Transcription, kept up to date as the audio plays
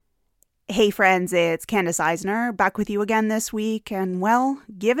Hey friends, it's Candace Eisner back with you again this week. And well,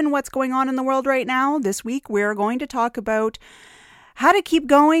 given what's going on in the world right now, this week we're going to talk about how to keep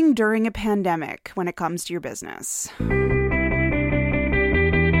going during a pandemic when it comes to your business.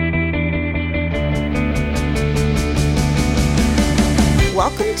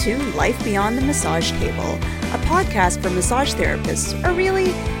 Welcome to Life Beyond the Massage Table, a podcast for massage therapists, or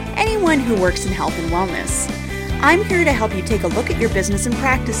really anyone who works in health and wellness. I'm here to help you take a look at your business and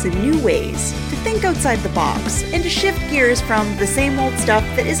practice in new ways, to think outside the box, and to shift gears from the same old stuff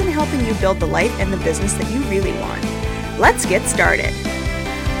that isn't helping you build the life and the business that you really want. Let's get started.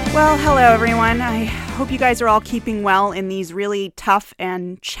 Well, hello everyone. I hope you guys are all keeping well in these really tough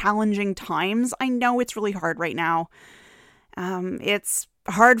and challenging times. I know it's really hard right now. It's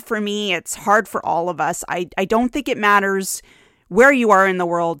hard for me. It's hard for all of us. I don't think it matters where you are in the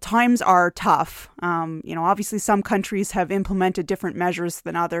world. Times are tough. Obviously some countries have implemented different measures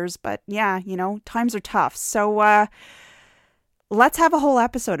than others, but yeah, times are tough. So let's have a whole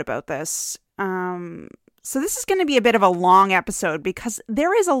episode about this. So this is going to be a bit of a long episode because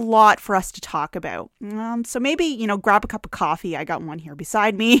there is a lot for us to talk about. So maybe, grab a cup of coffee. I got one here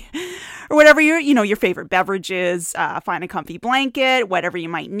beside me or whatever your favorite beverage is. Find a comfy blanket, whatever you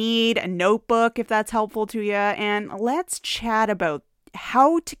might need, a notebook if that's helpful to you. And let's chat about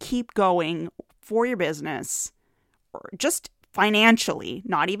how to keep going for your business or just financially,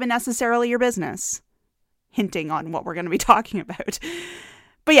 not even necessarily your business. Hinting on what we're going to be talking about.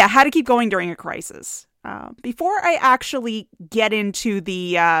 But yeah, how to keep going during a crisis. Before I actually get into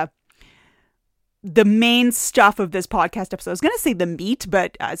the main stuff of this podcast episode, I was going to say the meat,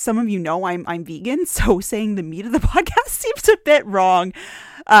 but some of you know I'm vegan, so saying the meat of the podcast seems a bit wrong.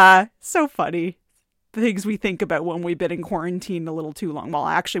 So funny. The things we think about when we've been in quarantine a little too long. Well,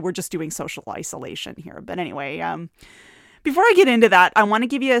 actually, we're just doing social isolation here. But anyway, before I get into that, I want to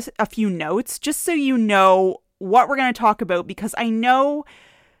give you a few notes just so you know what we're going to talk about, because I know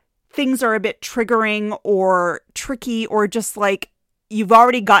things are a bit triggering or tricky, or just like you've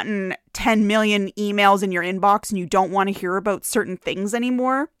already gotten 10 million emails in your inbox and you don't want to hear about certain things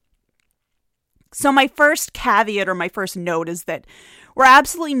anymore. So my first caveat or my first note is that we're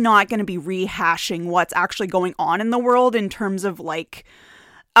absolutely not going to be rehashing what's actually going on in the world in terms of like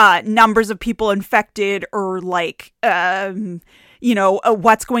numbers of people infected or like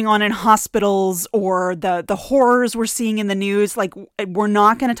what's going on in hospitals or the horrors we're seeing in the news. Like, we're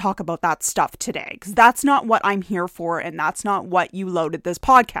not going to talk about that stuff today because that's not what I'm here for. And that's not what you loaded this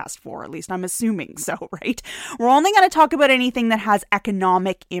podcast for. At least I'm assuming so, right? We're only going to talk about anything that has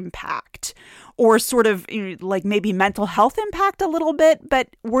economic impact or sort of like maybe mental health impact a little bit, but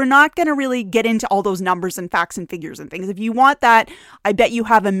we're not going to really get into all those numbers and facts and figures and things. If you want that, I bet you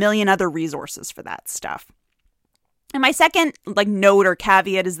have a million other resources for that stuff. And my second note or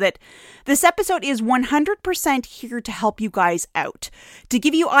caveat is that this episode is 100% here to help you guys out, to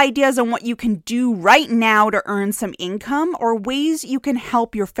give you ideas on what you can do right now to earn some income or ways you can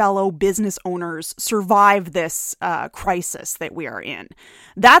help your fellow business owners survive this crisis that we are in.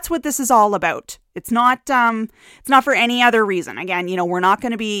 That's what this is all about. It's not for any other reason. Again, we're not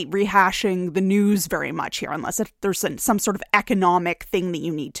going to be rehashing the news very much here unless there's some sort of economic thing that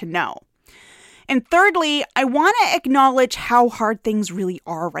you need to know. And thirdly, I want to acknowledge how hard things really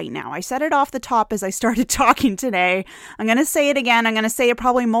are right now. I said it off the top as I started talking today. I'm going to say it again. I'm going to say it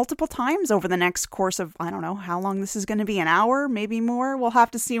probably multiple times over the next course of, I don't know how long this is going to be, an hour, maybe more. We'll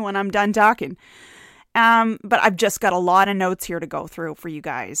have to see when I'm done talking. But I've just got a lot of notes here to go through for you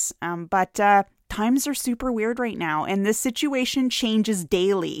guys. But times are super weird right now, and this situation changes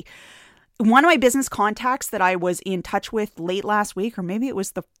daily. One of my business contacts that I was in touch with late last week, or maybe it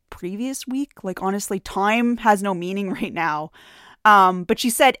was the previous week, honestly, time has no meaning right now. But she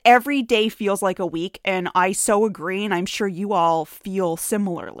said every day feels like a week, and I so agree, and I'm sure you all feel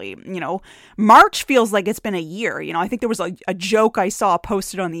similarly. March feels like it's been a year. I think there was a joke I saw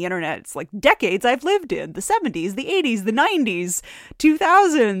posted on the internet. It's like decades I've lived in: the 70s, the 80s, the 90s,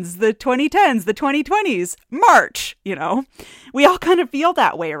 2000s, the 2010s, the 2020s. March, we all kind of feel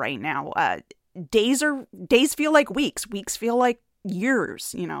that way right now. Days feel like weeks. Weeks feel like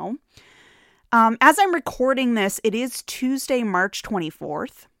years, As I'm recording this, it is Tuesday, March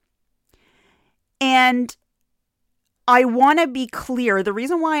 24th. And I want to be clear, the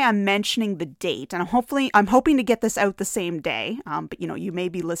reason why I'm mentioning the date, and I'm hoping to get this out the same day, but you may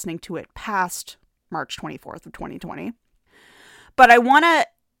be listening to it past March 24th of 2020. But I want to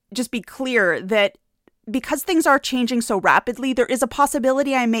just be clear that because things are changing so rapidly, there is a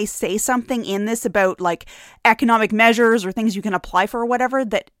possibility I may say something in this about economic measures or things you can apply for or whatever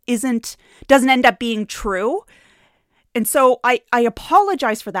that doesn't end up being true. And so I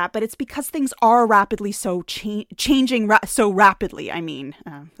apologize for that, but it's because things are rapidly changing so rapidly. I mean,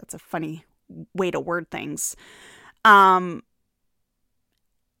 that's a funny way to word things. Even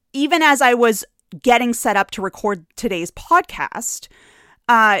as I was getting set up to record today's podcast,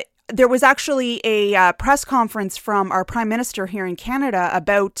 there was actually a press conference from our Prime Minister here in Canada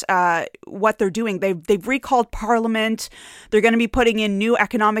about what they're doing. They've recalled Parliament. They're going to be putting in new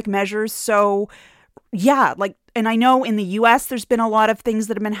economic measures. So, yeah, and I know in the US, there's been a lot of things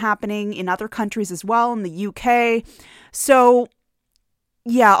that have been happening in other countries as well, in the UK. So,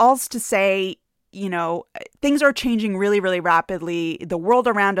 yeah, all's to say, things are changing really, really rapidly. The world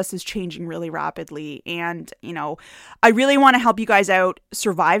around us is changing really rapidly. And, I really want to help you guys out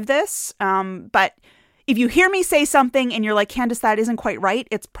survive this. But if you hear me say something and you're like, Candace, that isn't quite right,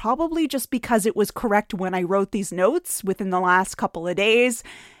 it's probably just because it was correct when I wrote these notes within the last couple of days,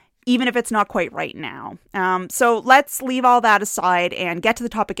 even if it's not quite right now. So let's leave all that aside and get to the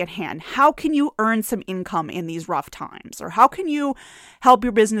topic at hand. How can you earn some income in these rough times? Or how can you help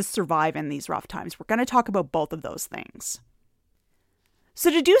your business survive in these rough times? We're going to talk about both of those things. So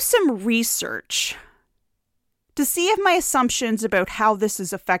to do some research, to see if my assumptions about how this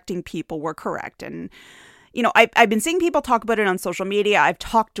is affecting people were correct. And, I've been seeing people talk about it on social media. I've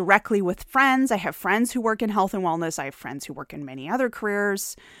talked directly with friends. I have friends who work in health and wellness. I have friends who work in many other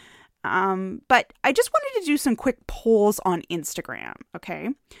careers. But I just wanted to do some quick polls on Instagram, okay?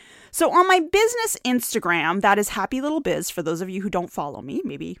 So on my business Instagram, that is Happy Little Biz, for those of you who don't follow me.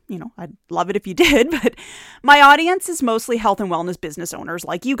 Maybe, I'd love it if you did, but my audience is mostly health and wellness business owners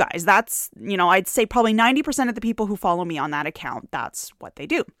like you guys. That's, I'd say probably 90% of the people who follow me on that account, that's what they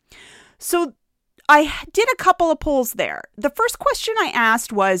do. So I did a couple of polls there. The first question I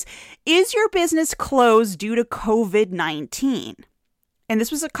asked was, is your business closed due to COVID-19? And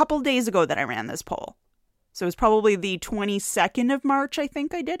this was a couple of days ago that I ran this poll. So it was probably the 22nd of March, I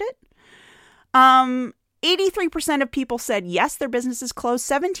think I did it. 83% of people said yes, their business is closed.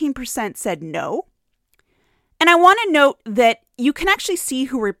 17% said no. And I want to note that you can actually see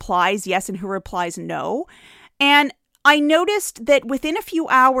who replies yes and who replies no. And I noticed that within a few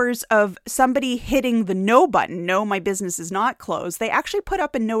hours of somebody hitting the no button, no, my business is not closed, they actually put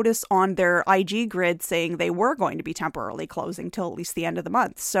up a notice on their IG grid saying they were going to be temporarily closing till at least the end of the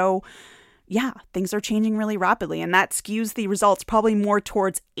month. So yeah, things are changing really rapidly, and that skews the results probably more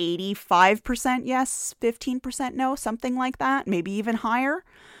towards 85% yes, 15% no, something like that, maybe even higher.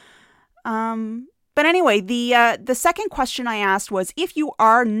 But anyway, the second question I asked was, if you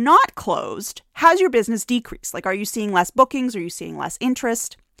are not closed, has your business decreased? Like, are you seeing less bookings? Are you seeing less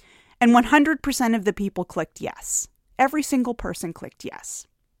interest? And 100% of the people clicked yes. Every single person clicked yes.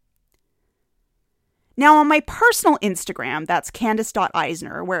 Now, on my personal Instagram, that's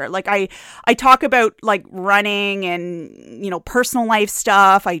Candace.Eisner, where I talk about running and, personal life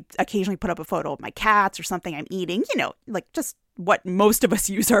stuff. I occasionally put up a photo of my cats or something I'm eating, just what most of us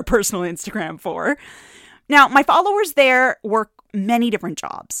use our personal Instagram for. Now, my followers there work many different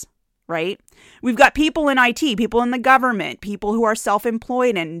jobs, right? We've got people in IT, people in the government, people who are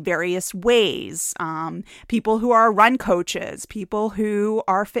self-employed in various ways, people who are run coaches, people who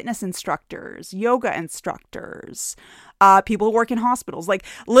are fitness instructors, yoga instructors, people who work in hospitals.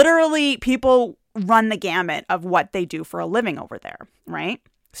 Literally, people run the gamut of what they do for a living over there, right?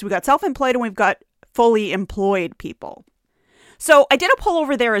 So we've got self-employed and we've got fully employed people. So I did a poll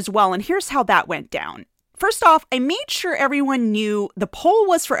over there as well, and here's how that went down. First off, I made sure everyone knew the poll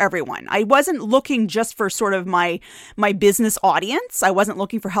was for everyone. I wasn't looking just for sort of my business audience. I wasn't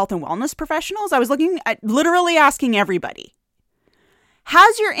looking for health and wellness professionals. I was looking at literally asking everybody,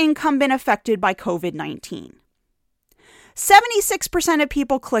 has your income been affected by COVID-19? 76% of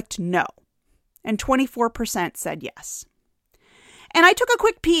people clicked no, and 24% said yes. And I took a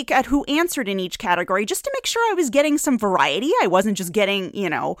quick peek at who answered in each category just to make sure I was getting some variety. I wasn't just getting,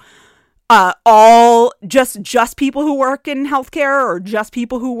 all just people who work in healthcare or just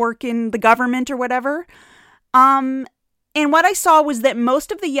people who work in the government or whatever. And what I saw was that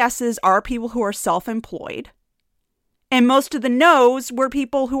most of the yeses are people who are self-employed, and most of the no's were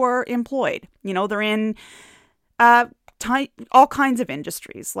people who are employed. They're in all kinds of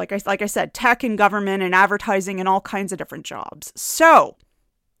industries. Like I said, tech and government and advertising and all kinds of different jobs. So,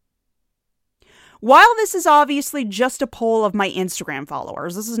 while this is obviously just a poll of my Instagram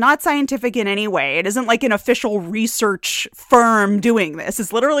followers, this is not scientific in any way. It isn't like an official research firm doing this.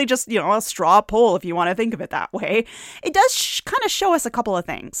 It's literally just, a straw poll if you want to think of it that way. It does kind of show us a couple of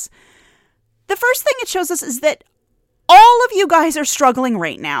things. The first thing it shows us is that all of you guys are struggling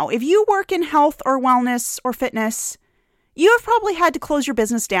right now. If you work in health or wellness or fitness, you have probably had to close your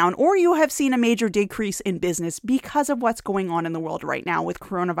business down, or you have seen a major decrease in business because of what's going on in the world right now with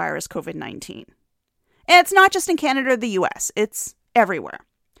coronavirus COVID-19. And it's not just in Canada or the US, it's everywhere.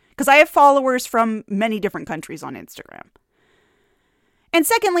 Because I have followers from many different countries on Instagram. And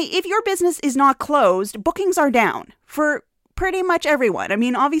secondly, if your business is not closed, bookings are down for pretty much everyone. I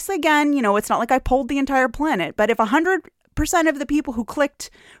mean, obviously, again, it's not like I polled the entire planet, but if 100% of the people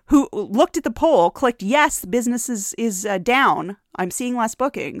who looked at the poll clicked yes, business is down, I'm seeing less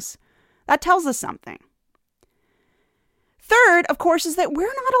bookings, that tells us something. Third, of course, is that we're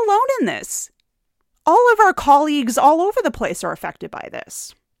not alone in this. All of our colleagues all over the place are affected by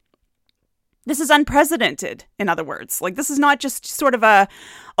this. This is unprecedented, in other words. Like, this is not just sort of the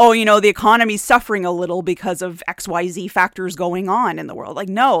economy's suffering a little because of XYZ factors going on in the world. Like,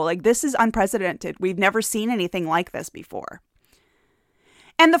 no, like, this is unprecedented. We've never seen anything like this before.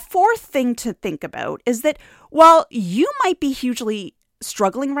 And the fourth thing to think about is that while you might be hugely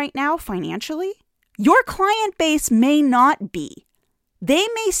struggling right now financially, your client base may not be. They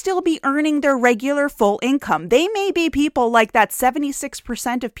may still be earning their regular full income. They may be people like that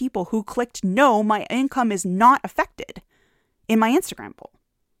 76% of people who clicked no, my income is not affected in my Instagram poll.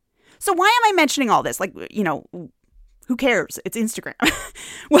 So why am I mentioning all this? Like, who cares? It's Instagram.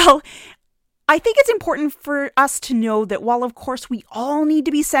 Well, I think it's important for us to know that while, of course, we all need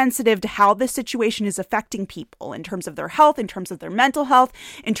to be sensitive to how this situation is affecting people in terms of their health, in terms of their mental health,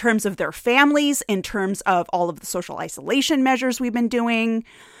 in terms of their families, in terms of all of the social isolation measures we've been doing,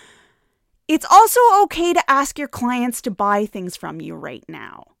 it's also okay to ask your clients to buy things from you right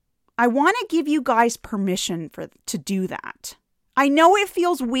now. I want to give you guys permission to do that. I know it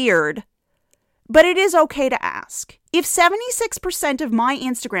feels weird, but it is okay to ask. If 76% of my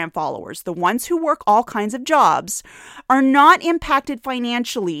Instagram followers, the ones who work all kinds of jobs, are not impacted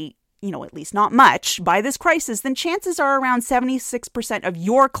financially, at least not much, by this crisis, then chances are around 76% of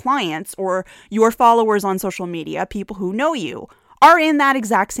your clients or your followers on social media, people who know you, are in that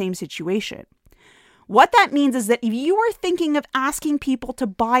exact same situation. What that means is that if you are thinking of asking people to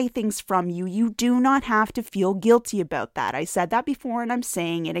buy things from you, you do not have to feel guilty about that. I said that before and I'm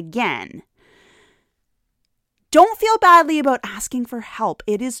saying it again. Don't feel badly about asking for help.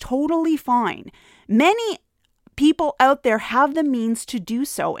 It is totally fine. Many people out there have the means to do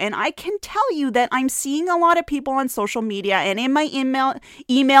so. And I can tell you that I'm seeing a lot of people on social media and in my email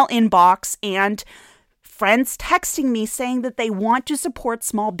inbox and friends texting me saying that they want to support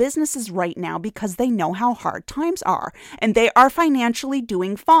small businesses right now because they know how hard times are and they are financially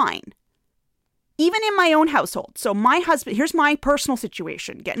doing fine. Even in my own household. So my husband, here's my personal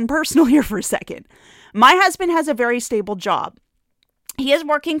situation, getting personal here for a second. My husband has a very stable job. He is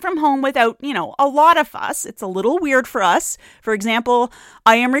working from home without, a lot of fuss. It's a little weird for us. For example,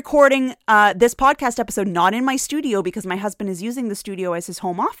 I am recording this podcast episode not in my studio because my husband is using the studio as his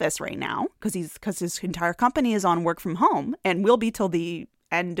home office right now because his entire company is on work from home and will be till the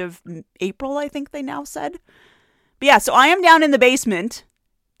end of April, I think they now said. But yeah, so I am down in the basement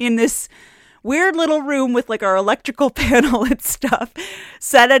in this weird little room with like our electrical panel and stuff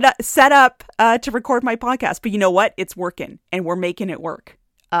set up to record my podcast. But you know what? It's working and we're making it work.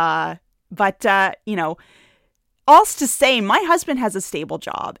 All's to say, my husband has a stable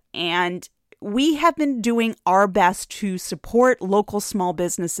job and we have been doing our best to support local small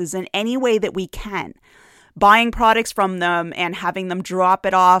businesses in any way that we can. Buying products from them and having them drop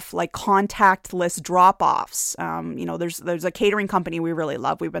it off, like contactless drop-offs. There's a catering company we really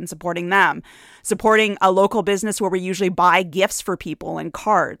love. We've been supporting them. Supporting a local business where we usually buy gifts for people and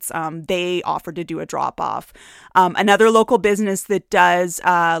cards. They offered to do a drop-off. Another local business that does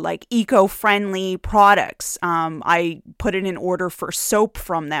like eco-friendly products. I put in an order for soap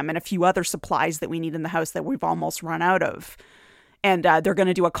from them and a few other supplies that we need in the house that we've almost run out of. And they're going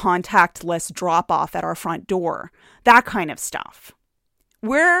to do a contactless drop-off at our front door. That kind of stuff.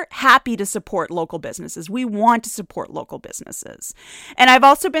 We're happy to support local businesses. We want to support local businesses. And I've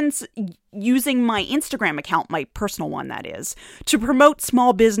also been using my Instagram account, my personal one that is, to promote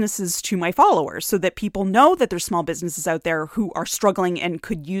small businesses to my followers so that people know that there's small businesses out there who are struggling and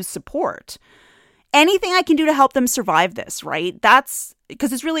could use support. Anything I can do to help them survive this, right? That's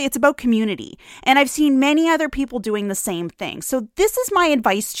because it's about community. And I've seen many other people doing the same thing. So this is my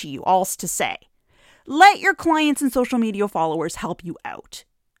advice to you all to say. Let your clients and social media followers help you out.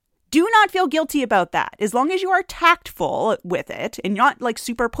 Do not feel guilty about that. As long as you are tactful with it and not like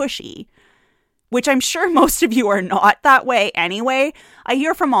super pushy, which I'm sure most of you are not that way anyway. I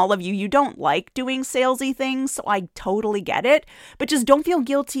hear from all of you, you don't like doing salesy things, so I totally get it. But just don't feel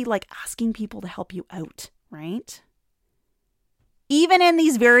guilty like asking people to help you out, right? even in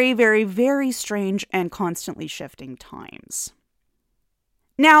these very, very, very strange and constantly shifting times.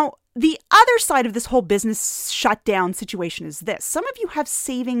 Now, the other side of this whole business shutdown situation is this. Some of you have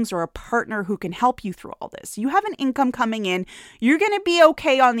savings or a partner who can help you through all this. You have an income coming in. You're going to be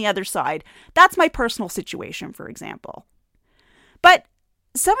okay on the other side. That's my personal situation, for example. But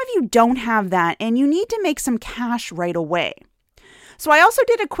some of you don't have that, and you need to make some cash right away. So I also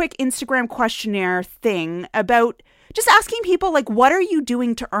did a quick Instagram questionnaire thing about just asking people, like, what are you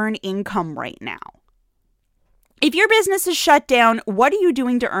doing to earn income right now? If your business is shut down, what are you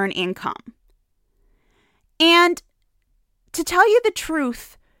doing to earn income? And to tell you the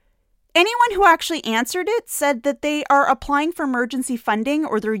truth, anyone who actually answered it said that they are applying for emergency funding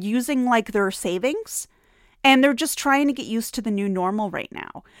or they're using like their savings and they're just trying to get used to the new normal right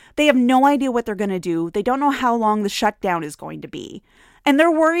now. They have no idea what they're going to do. They don't know how long the shutdown is going to be. And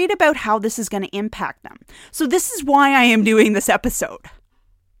they're worried about how this is going to impact them. So this is why I am doing this episode.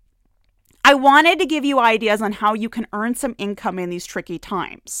 I wanted to give you ideas on how you can earn some income in these tricky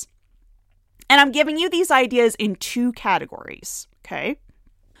times. And I'm giving you these ideas in 2 categories, okay?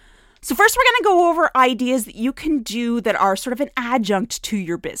 So first, we're going to go over ideas that you can do that are sort of an adjunct to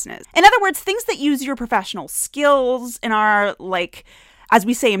your business. In other words, things that use your professional skills and are, like, as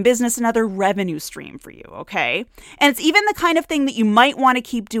we say in business, another revenue stream for you, okay? And it's even the kind of thing that you might want to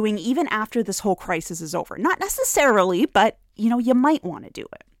keep doing even after this whole crisis is over. Not necessarily, but, you might want to do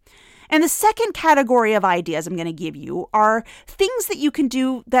it. And the second category of ideas I'm going to give you are things that you can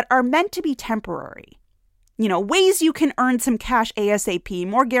do that are meant to be temporary. Ways you can earn some cash ASAP,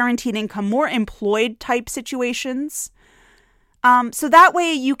 more guaranteed income, more employed type situations. So that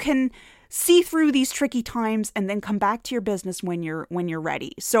way you can see through these tricky times and then come back to your business when you're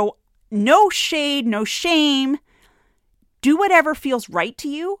ready. So no shade, no shame. Do whatever feels right to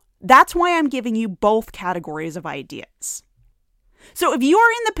you. That's why I'm giving you both categories of ideas. So if you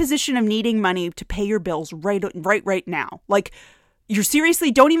are in the position of needing money to pay your bills right now, like you seriously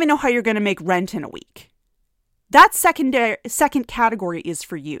don't even know how you're going to make rent in a week, that second category is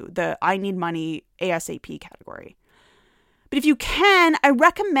for you, the I need money ASAP category. But if you can, I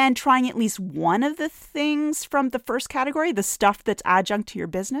recommend trying at least one of the things from the first category, the stuff that's adjunct to your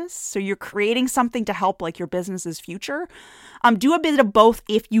business. So you're creating something to help like your business's future. Do a bit of both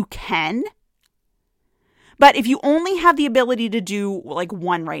if you can. But if you only have the ability to do like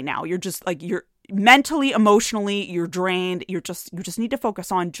one right now, you're just like, you're mentally, emotionally, you're drained. You just need to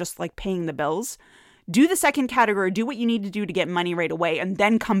focus on just like paying the bills. Do the second category, do what you need to do to get money right away, and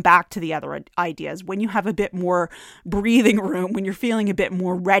then come back to the other ideas when you have a bit more breathing room, when you're feeling a bit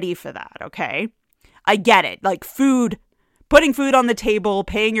more ready for that, okay? I get it. Like food, putting food on the table,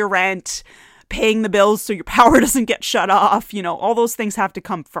 paying your rent, paying the bills so your power doesn't get shut off, all those things have to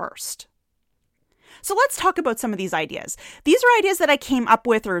come first. So let's talk about some of these ideas. These are ideas that I came up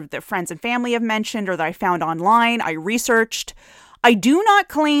with or that friends and family have mentioned or that I found online, I researched. I do not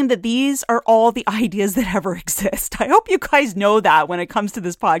claim that these are all the ideas that ever exist. I hope you guys know that when it comes to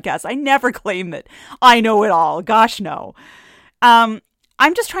this podcast. I never claim that I know it all. Gosh, no. I'm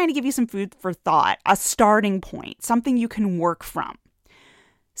just trying to give you some food for thought, a starting point, something you can work from.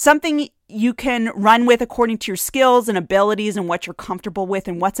 Something you can run with according to your skills and abilities and what you're comfortable with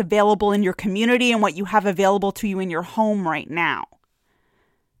and what's available in your community and what you have available to you in your home right now.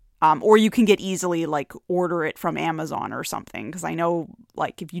 Or you can get easily like order it from Amazon or something. Because I know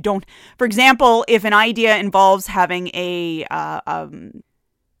like if you don't, for example, if an idea involves having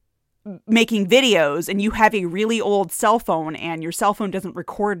making videos and you have a really old cell phone and your cell phone doesn't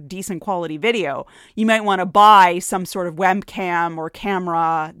record decent quality video, you might want to buy some sort of webcam or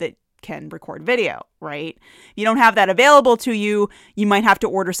camera that can record video, right? If you don't have that available to you, you might have to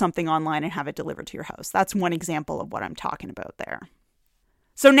order something online and have it delivered to your house. That's one example of what I'm talking about there.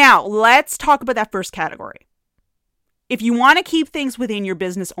 So now let's talk about that first category. If you want to keep things within your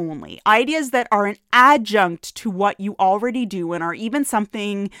business only, ideas that are an adjunct to what you already do and are even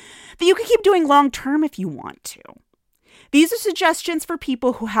something that you can keep doing long term if you want to. These are suggestions for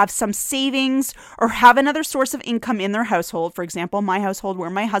people who have some savings or have another source of income in their household. For example, my household where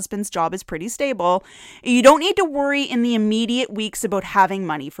my husband's job is pretty stable. You don't need to worry in the immediate weeks about having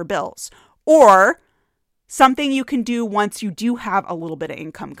money for bills. Or something you can do once you do have a little bit of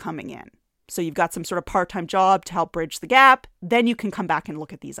income coming in. So you've got some sort of part-time job to help bridge the gap. Then you can come back and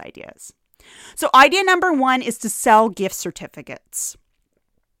look at these ideas. So idea number 1 is to sell gift certificates.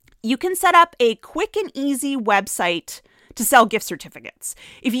 You can set up a quick and easy website to sell gift certificates.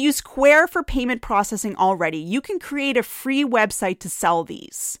 If you use Square for payment processing already, you can create a free website to sell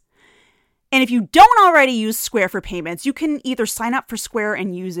these. And if you don't already use Square for payments, you can either sign up for Square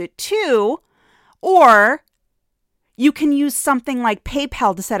and use it too, or You can use something like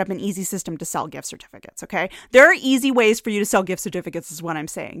PayPal to set up an easy system to sell gift certificates, okay? There are easy ways for you to sell gift certificates is what I'm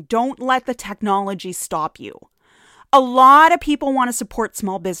saying. Don't let the technology stop you. A lot of people want to support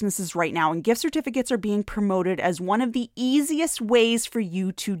small businesses right now, and gift certificates are being promoted as one of the easiest ways for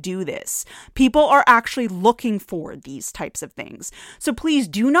you to do this. People are actually looking for these types of things. So please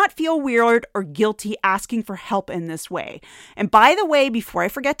do not feel weird or guilty asking for help in this way. And by the way, before I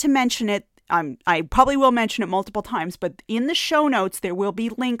forget to mention it, I probably will mention it multiple times, but in the show notes, there will be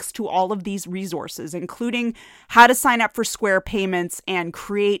links to all of these resources, including how to sign up for Square Payments and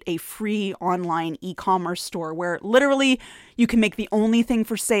create a free online e-commerce store where literally you can make the only thing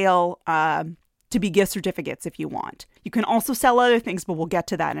for sale to be gift certificates if you want. You can also sell other things, but we'll get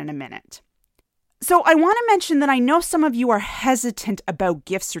to that in a minute. So I want to mention that I know some of you are hesitant about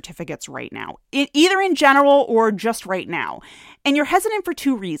gift certificates right now, either in general or just right now. And you're hesitant for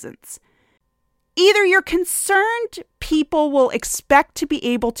two reasons. Either you're concerned people will expect to be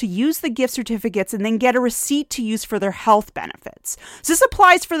able to use the gift certificates and then get a receipt to use for their health benefits. So this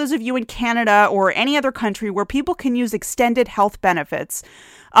applies for those of you in Canada or any other country where people can use extended health benefits,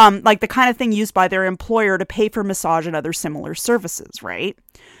 like the kind of thing used by their employer to pay for massage and other similar services, right?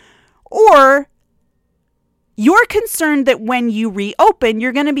 Or you're concerned that when you reopen,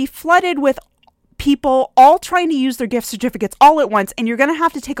 you're going to be flooded with people all trying to use their gift certificates all at once, and you're going to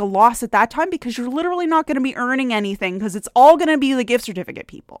have to take a loss at that time because you're literally not going to be earning anything because it's all going to be the gift certificate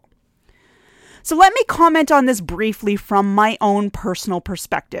people. So let me comment on this briefly from my own personal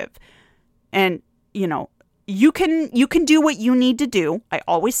perspective. And, you can do what you need to do. I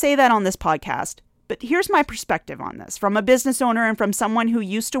always say that on this podcast. But here's my perspective on this from a business owner and from someone who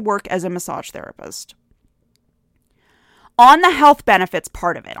used to work as a massage therapist. On the health benefits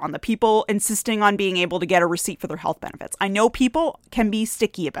part of it, on the people insisting on being able to get a receipt for their health benefits, I know people can be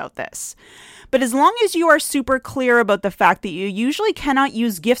sticky about this. But as long as you are super clear about the fact that you usually cannot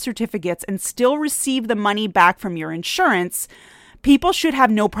use gift certificates and still receive the money back from your insurance, people should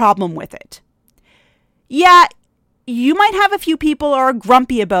have no problem with it. Yeah, you might have a few people who are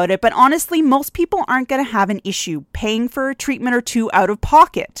grumpy about it, but honestly, most people aren't going to have an issue paying for a treatment or two out of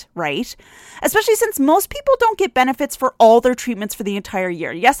pocket, right? Especially since most people don't get benefits for all their treatments for the entire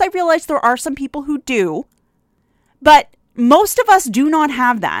year. Yes, I realize there are some people who do, but most of us do not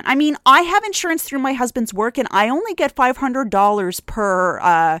have that. I mean, I have insurance through my husband's work, and I only get $500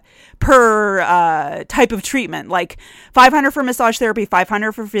 per type of treatment, like $500 for massage therapy,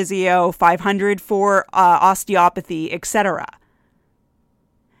 $500 for physio, $500 for osteopathy, etc.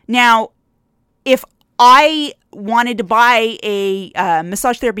 Now, if I wanted to buy a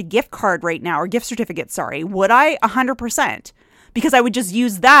massage therapy gift card right now, or gift certificate, would I? 100%. Because I would just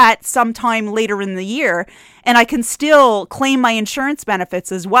use that sometime later in the year, and I can still claim my insurance benefits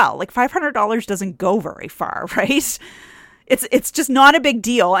as well. Like $500 doesn't go very far, right? It's just not a big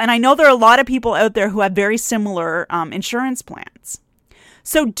deal. And I know there are a lot of people out there who have very similar insurance plans.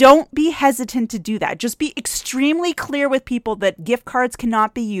 So don't be hesitant to do that. Just be extremely clear with people that gift cards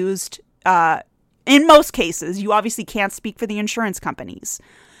cannot be used in most cases. You obviously can't speak for the insurance companies.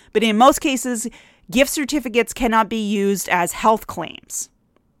 But in most cases, gift certificates cannot be used as health claims.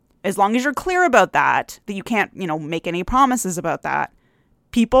 As long as you're clear about that you can't, make any promises about that,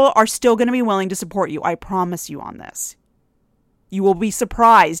 people are still going to be willing to support you. I promise you on this. You will be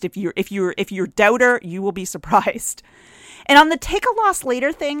surprised if you're doubter, you will be surprised. And on the take a loss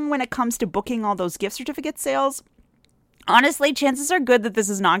later thing, when it comes to booking all those gift certificate sales, honestly, chances are good that this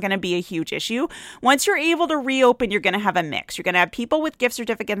is not going to be a huge issue. Once you're able to reopen, you're going to have a mix. You're going to have people with gift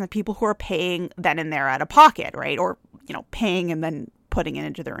certificates and people who are paying then and there out of pocket, right? Or, paying and then putting it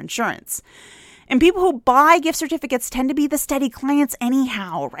into their insurance. And people who buy gift certificates tend to be the steady clients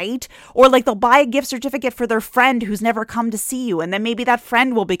anyhow, right? Or like they'll buy a gift certificate for their friend who's never come to see you, and then maybe that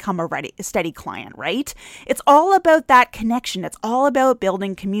friend will become a steady client, right? It's all about that connection. It's all about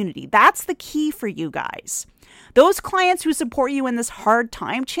building community. That's the key for you guys. Those clients who support you in this hard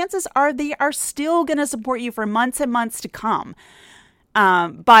time, chances are they are still going to support you for months and months to come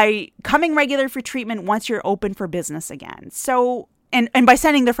by coming regular for treatment once you're open for business again. So, and by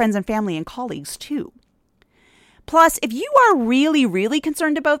sending their friends and family and colleagues too. Plus, if you are really, really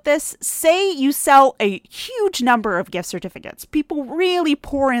concerned about this, say you sell a huge number of gift certificates. People really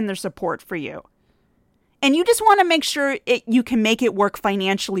pour in their support for you. And you just want to make sure you can make it work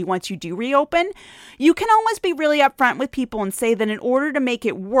financially once you do reopen. You can always be really upfront with people and say that in order to make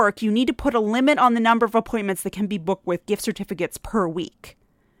it work, you need to put a limit on the number of appointments that can be booked with gift certificates per week.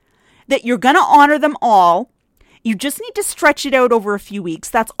 That you're going to honor them all. You just need to stretch it out over a few weeks.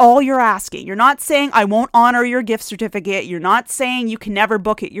 That's all you're asking. You're not saying, I won't honor your gift certificate. You're not saying you can never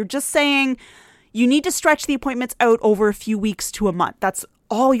book it. You're just saying, You need to stretch the appointments out over a few weeks to a month. That's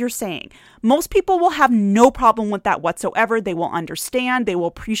all you're saying. Most people will have no problem with that whatsoever. They will understand. They will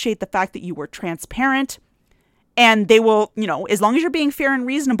appreciate the fact that you were transparent. And they will, as long as you're being fair and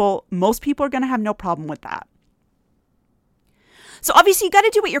reasonable, most people are going to have no problem with that. So obviously you got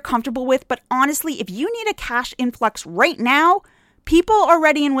to do what you're comfortable with. But honestly, if you need a cash influx right now, people are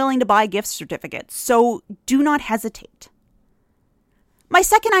ready and willing to buy gift certificates. So do not hesitate. My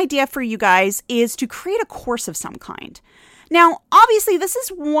second idea for you guys is to create a course of some kind. Now, obviously, this is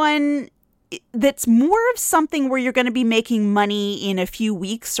one that's more of something where you're going to be making money in a few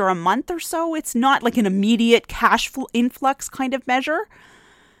weeks or a month or so. It's not like an immediate cash influx kind of measure.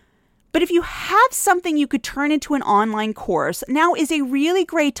 But if you have something you could turn into an online course, now is a really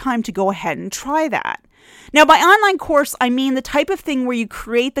great time to go ahead and try that. Now, by online course, I mean the type of thing where you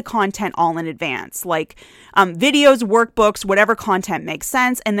create the content all in advance, like videos, workbooks, whatever content makes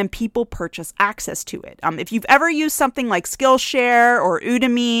sense, and then people purchase access to it. If you've ever used something like Skillshare or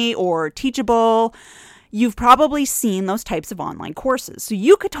Udemy or Teachable, you've probably seen those types of online courses. So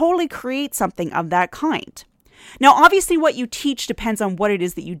you could totally create something of that kind. Now, obviously, what you teach depends on what it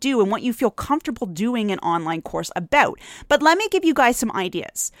is that you do and what you feel comfortable doing an online course about. But let me give you guys some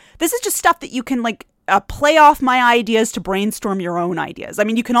ideas. This is just stuff that you can play off my ideas to brainstorm your own ideas. I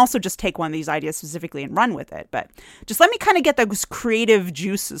mean, you can also just take one of these ideas specifically and run with it, but just let me kind of get those creative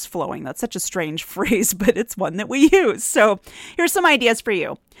juices flowing. That's such a strange phrase, but it's one that we use. So here's some ideas for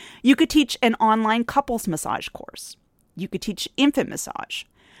you. You could teach an online couples massage course. You could teach infant massage.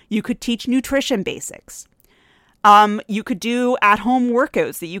 You could teach nutrition basics. You could do at-home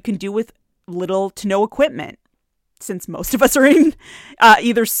workouts that you can do with little to no equipment, since most of us are in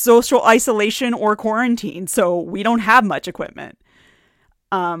either social isolation or quarantine, so we don't have much equipment.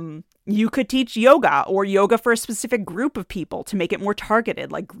 You could teach yoga or yoga for a specific group of people to make it more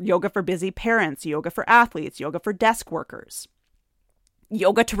targeted, like yoga for busy parents, yoga for athletes, yoga for desk workers,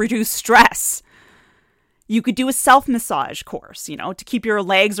 yoga to reduce stress. You could do a self-massage course, to keep your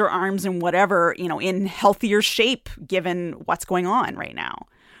legs or arms and whatever, in healthier shape given what's going on right now.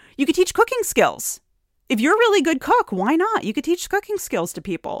 You could teach cooking skills. If you're a really good cook, why not? You could teach cooking skills to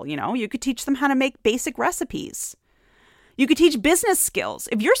people, You could teach them how to make basic recipes. You could teach business skills.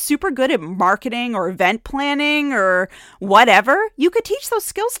 If you're super good at marketing or event planning or whatever, you could teach those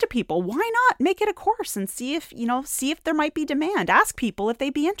skills to people. Why not make it a course and see if there might be demand? Ask people if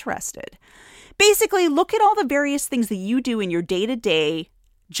they'd be interested. Basically, look at all the various things that you do in your day-to-day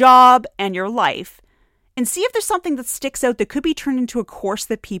job and your life and see if there's something that sticks out that could be turned into a course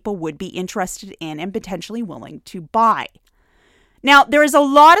that people would be interested in and potentially willing to buy. Now, there is a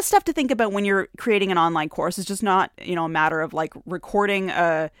lot of stuff to think about when you're creating an online course. It's just not, a matter of recording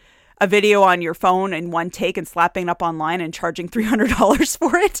a video on your phone in one take and slapping it up online and charging $300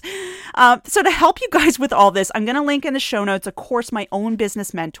 for it. So to help you guys with all this, I'm going to link in the show notes a course my own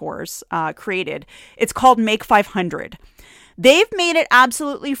business mentors created. It's called Make 500. They've made it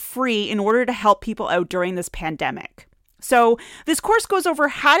absolutely free in order to help people out during this pandemic. So this course goes over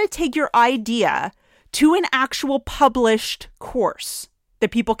how to take your idea to an actual published course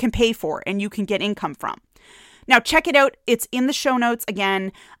that people can pay for and you can get income from. Now, check it out. It's in the show notes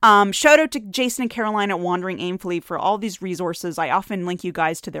again. Shout out to Jason and Caroline at Wandering Aimfully for all these resources. I often link you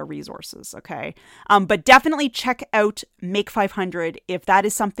guys to their resources, okay? But definitely check out Make 500 if that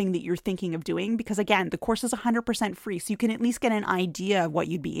is something that you're thinking of doing, because again, the course is 100% free, so you can at least get an idea of what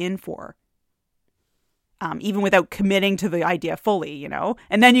you'd be in for. Even without committing to the idea fully,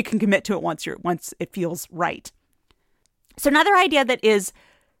 and then you can commit to it once it feels right. So another idea that is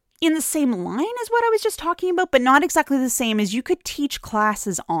in the same line as what I was just talking about, but not exactly the same, is you could teach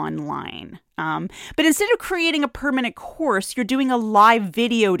classes online. But instead of creating a permanent course, you're doing a live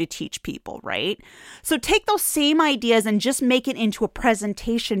video to teach people, right? So take those same ideas and just make it into a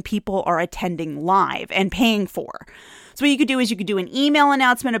presentation people are attending live and paying for. So what you could do is you could do an email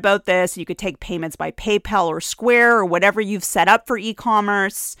announcement about this. You could take payments by PayPal or Square or whatever you've set up for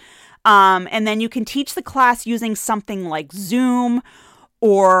e-commerce. And then you can teach the class using something like Zoom,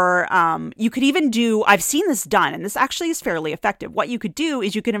 or you could even do, I've seen this done, and this actually is fairly effective. What you could do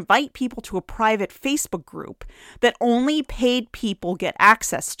is you could invite people to a private Facebook group that only paid people get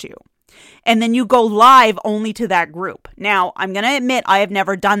access to. And then you go live only to that group. Now, I'm going to admit I have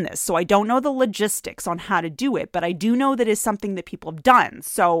never done this, so I don't know the logistics on how to do it, but I do know that it's something that people have done.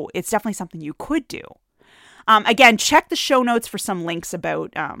 So it's definitely something you could do. Again, check the show notes for some links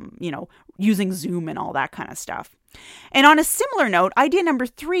about, using Zoom and all that kind of stuff. And on a similar note, idea number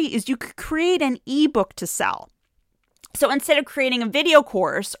 3 is you could create an ebook to sell. So instead of creating a video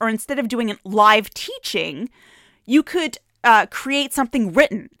course or instead of doing live teaching, you could create something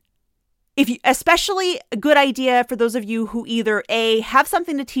written. Especially a good idea for those of you who either A, have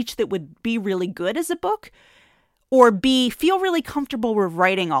something to teach that would be really good as a book, or B, feel really comfortable with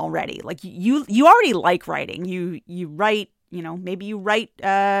writing already. Like you already like writing. You write, maybe you write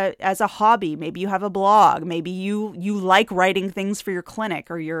as a hobby. Maybe you have a blog. Maybe you like writing things for your clinic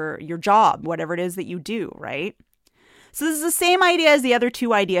or your job, whatever it is that you do, right? So this is the same idea as the other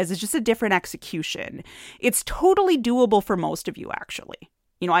two ideas. It's just a different execution. It's totally doable for most of you, actually.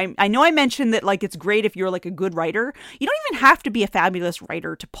 I know I mentioned that, like, it's great if you're, like, a good writer. You don't even have to be a fabulous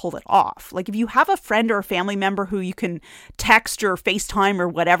writer to pull it off. Like, if you have a friend or a family member who you can text or FaceTime or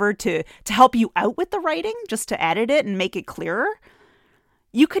whatever to help you out with the writing, just to edit it and make it clearer,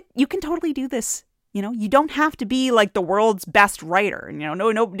 you can totally do this. You don't have to be like the world's best writer.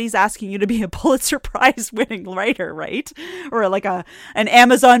 Nobody's asking you to be a Pulitzer Prize winning writer, right? Or like an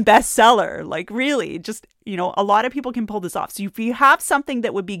Amazon bestseller. Like, really, just, a lot of people can pull this off. So if you have something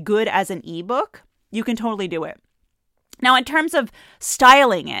that would be good as an ebook, you can totally do it. Now, in terms of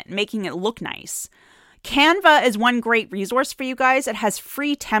styling it, making it look nice, Canva is one great resource for you guys. It has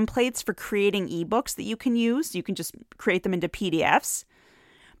free templates for creating ebooks that you can use. You can just create them into PDFs.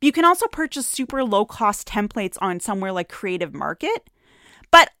 You can also purchase super low-cost templates on somewhere like Creative Market.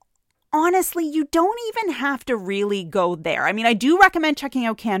 But honestly, you don't even have to really go there. I mean, I do recommend checking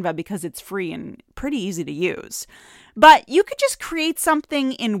out Canva because it's free and pretty easy to use. But you could just create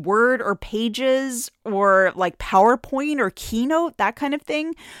something in Word or Pages or like PowerPoint or Keynote, that kind of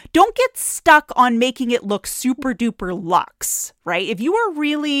thing. Don't get stuck on making it look super duper luxe, right? If you are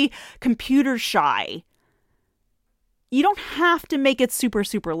really computer shy, you don't have to make it super,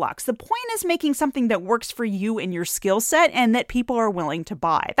 super luxe. The point is making something that works for you and your skill set and that people are willing to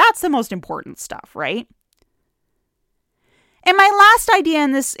buy. That's the most important stuff, right? And my last idea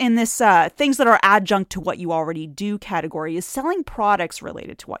in this things that are adjunct to what you already do category is selling products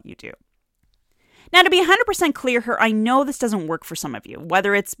related to what you do. Now, to be 100% clear here, I know this doesn't work for some of you,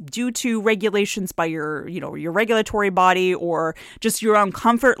 whether it's due to regulations by your regulatory body or just your own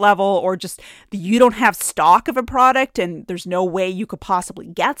comfort level or just you don't have stock of a product and there's no way you could possibly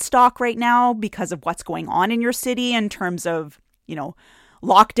get stock right now because of what's going on in your city in terms of,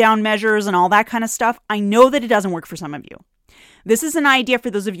 lockdown measures and all that kind of stuff. I know that it doesn't work for some of you. This is an idea for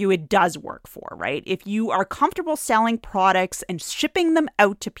those of you it does work for, right? If you are comfortable selling products and shipping them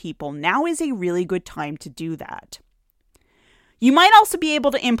out to people, now is a really good time to do that. You might also be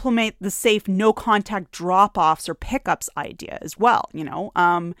able to implement the safe no-contact drop-offs or pickups idea as well,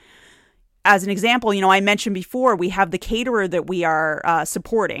 As an example, I mentioned before, we have the caterer that we are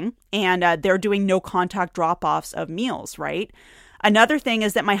supporting, and they're doing no-contact drop-offs of meals, right? Another thing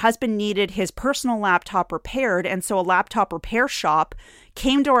is that my husband needed his personal laptop repaired, and so a laptop repair shop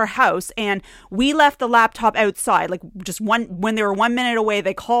came to our house, and we left the laptop outside. Like when they were 1 minute away,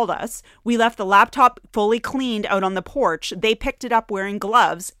 they called us. We left the laptop fully cleaned out on the porch. They picked it up wearing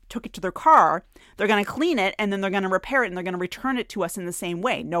gloves, took it to their car. They're going to clean it, and then they're going to repair it, and they're going to return it to us in the same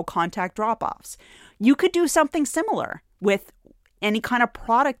way. No contact drop-offs. You could do something similar with any kind of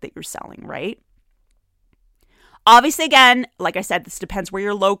product that you're selling, right? Obviously, again, like I said, this depends where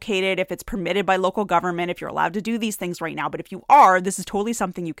you're located, if it's permitted by local government, if you're allowed to do these things right now. But if you are, this is totally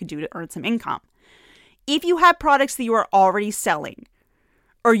something you can do to earn some income. If you have products that you are already selling,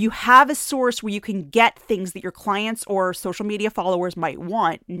 or you have a source where you can get things that your clients or social media followers might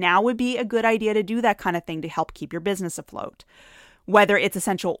want, now would be a good idea to do that kind of thing to help keep your business afloat. Whether it's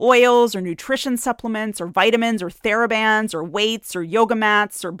essential oils or nutrition supplements or vitamins or TheraBands or weights or yoga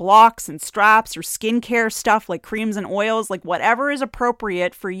mats or blocks and straps or skincare stuff like creams and oils, like whatever is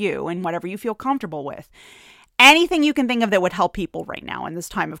appropriate for you and whatever you feel comfortable with. Anything you can think of that would help people right now in this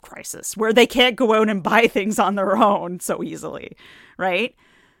time of crisis where they can't go out and buy things on their own so easily, right?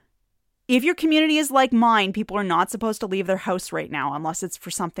 If your community is like mine, people are not supposed to leave their house right now unless it's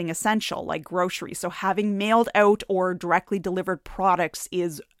for something essential like groceries. So having mailed out or directly delivered products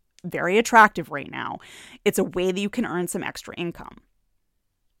is very attractive right now. It's a way that you can earn some extra income.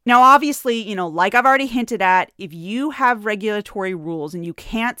 Now, obviously, like I've already hinted at, if you have regulatory rules and you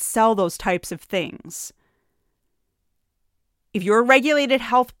can't sell those types of things, if you're a regulated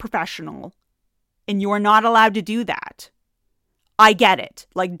health professional and you are not allowed to do that, I get it.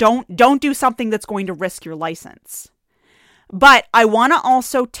 Like, don't do something that's going to risk your license. But I want to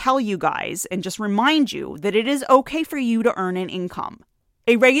also tell you guys and just remind you that it is okay for you to earn an income.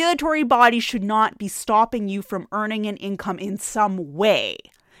 A regulatory body should not be stopping you from earning an income in some way.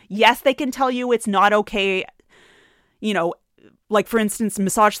 Yes, they can tell you it's not okay. Like for instance,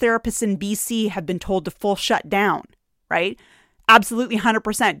 massage therapists in BC have been told to full shut down, right? Absolutely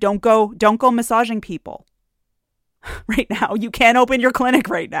 100%. Don't go massaging people. right now. You can't open your clinic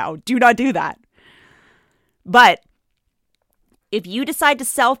right now. Do not do that. But if you decide to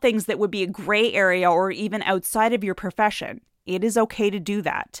sell things that would be a gray area or even outside of your profession, it is okay to do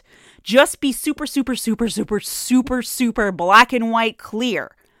that. Just be super, super, super, super, super, super black and white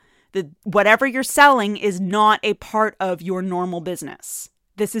clear that whatever you're selling is not a part of your normal business.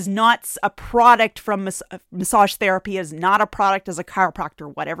 This is not a product from massage therapy, is not a product as a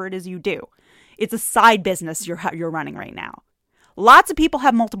chiropractor, whatever it is you do. It's a side business you're running right now. Lots of people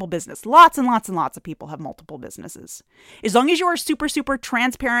have multiple businesses. Lots and lots and lots of people have multiple businesses. As long as you are super, super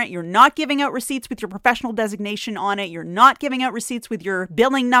transparent, you're not giving out receipts with your professional designation on it, you're not giving out receipts with your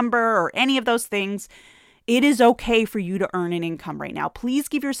billing number or any of those things, it is okay for you to earn an income right now. Please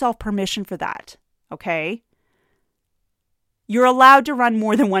give yourself permission for that, okay? You're allowed to run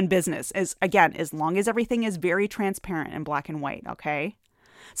more than one business, as long as everything is very transparent and black and white, okay?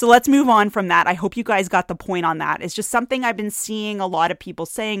 So let's move on from that. I hope you guys got the point on that. It's just something I've been seeing a lot of people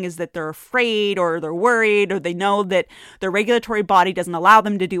saying is that they're afraid or they're worried or they know that their regulatory body doesn't allow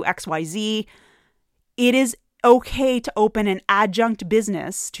them to do XYZ. It is okay to open an adjunct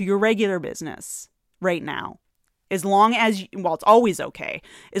business to your regular business right now. As long as, it's always okay.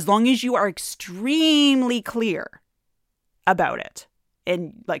 As long as you are extremely clear about it.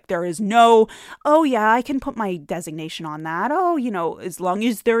 And like there is no, oh yeah, I can put my designation on that. Oh, as long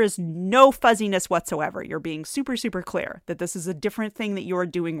as there is no fuzziness whatsoever, you're being super, super clear that this is a different thing that you're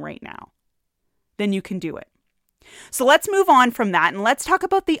doing right now, then you can do it. So let's move on from that and let's talk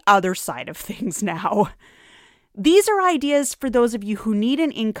about the other side of things now. These are ideas for those of you who need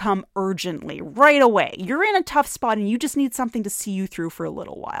an income urgently, right away. You're in a tough spot and you just need something to see you through for a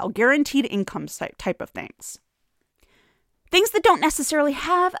little while. Guaranteed income type of things. Things that don't necessarily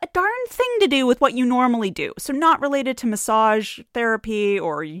have a darn thing to do with what you normally do. So not related to massage therapy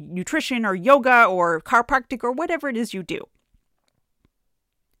or nutrition or yoga or chiropractic or whatever it is you do.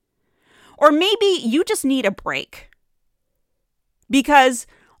 Or maybe you just need a break. Because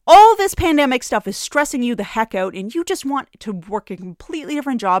all this pandemic stuff is stressing you the heck out and you just want to work a completely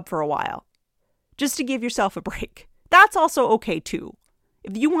different job for a while. Just to give yourself a break. That's also okay too.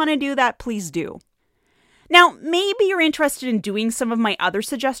 If you want to do that, please do. Now, maybe you're interested in doing some of my other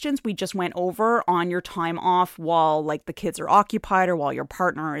suggestions we just went over on your time off while like the kids are occupied or while your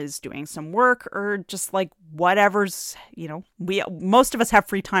partner is doing some work or just like whatever's, most of us have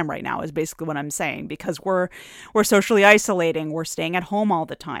free time right now is basically what I'm saying because we're socially isolating. We're staying at home all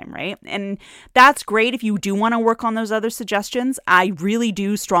the time, right? And that's great if you do want to work on those other suggestions. I really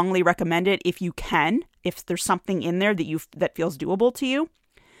do strongly recommend it if you can, if there's something in there that feels doable to you.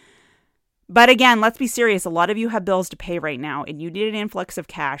 But again, let's be serious. A lot of you have bills to pay right now and you need an influx of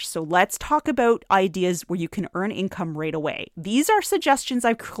cash. So let's talk about ideas where you can earn income right away. These are suggestions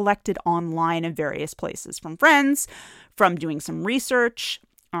I've collected online in various places from friends, from doing some research,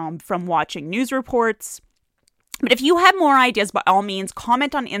 from watching news reports. But if you have more ideas, by all means,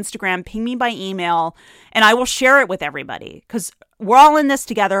 comment on Instagram, ping me by email, and I will share it with everybody because we're all in this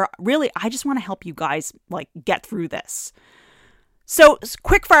together. Really, I just want to help you guys get through this. So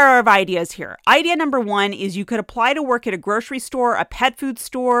quick fire of ideas here. Idea number 1 is you could apply to work at a grocery store, a pet food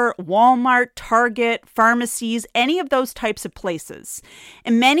store, Walmart, Target, pharmacies, any of those types of places.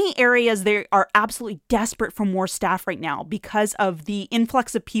 In many areas, they are absolutely desperate for more staff right now because of the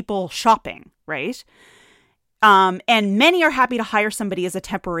influx of people shopping, right? And many are happy to hire somebody as a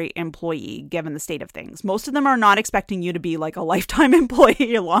temporary employee, given the state of things. Most of them are not expecting you to be like a lifetime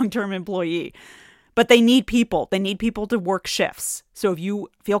employee, a long-term employee. But they need people. They need people to work shifts. So if you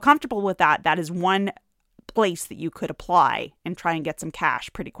feel comfortable with that, that is one place that you could apply and try and get some cash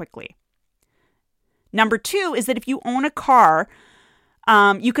pretty quickly. Number 2 is that if you own a car,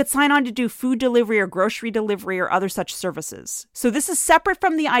 you could sign on to do food delivery or grocery delivery or other such services. So this is separate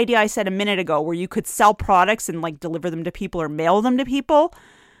from the idea I said a minute ago where you could sell products and deliver them to people or mail them to people.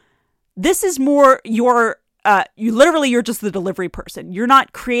 This is more you're just the delivery person. You're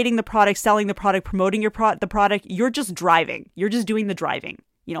not creating the product, selling the product, promoting the product. You're just driving. You're just doing the driving.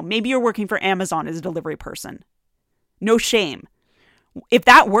 Maybe you're working for Amazon as a delivery person. No shame. If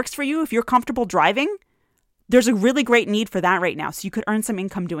that works for you, if you're comfortable driving, there's a really great need for that right now. So you could earn some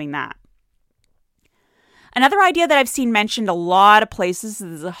income doing that. Another idea that I've seen mentioned a lot of places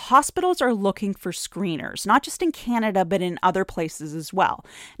is that hospitals are looking for screeners, not just in Canada, but in other places as well.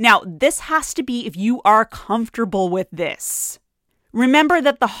 Now, this has to be if you are comfortable with this. Remember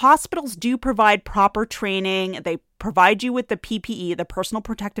that the hospitals do provide proper training. They provide you with the PPE, the personal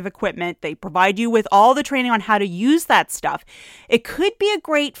protective equipment. They provide you with all the training on how to use that stuff. It could be a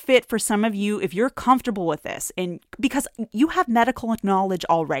great fit for some of you if you're comfortable with this. And because you have medical knowledge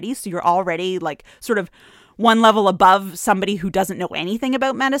already, so you're already sort of one level above somebody who doesn't know anything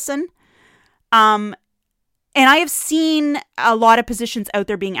about medicine. And I have seen a lot of positions out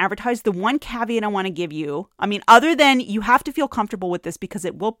there being advertised. The one caveat I want to give you, I mean, other than you have to feel comfortable with this because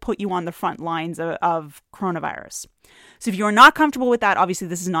it will put you on the front lines of coronavirus. So if you're not comfortable with that, obviously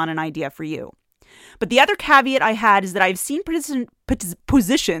this is not an idea for you. But the other caveat I had is that I've seen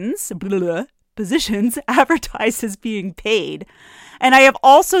positions advertised as being paid. And I have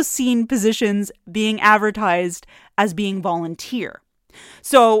also seen positions being advertised as being volunteer.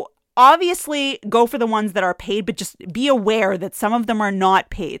 So obviously, go for the ones that are paid, but just be aware that some of them are not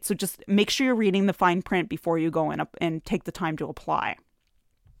paid. So just make sure you're reading the fine print before you go in and take the time to apply.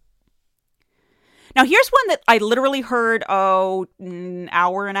 Now, here's one that I literally heard, an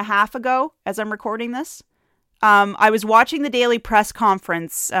hour and a half ago as I'm recording this. I was watching the daily press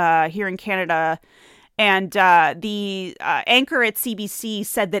conference here in Canada, and the anchor at CBC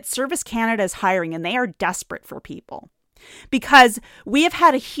said that Service Canada is hiring, and they are desperate for people. Because we have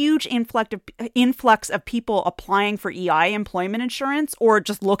had a huge influx of people applying for EI, employment insurance, or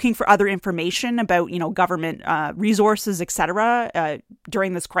just looking for other information about, government resources, etc.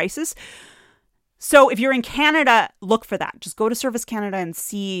 During this crisis. So if you're in Canada, look for that. Just go to Service Canada and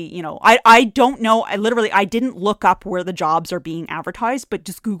see, I don't know. I didn't look up where the jobs are being advertised, but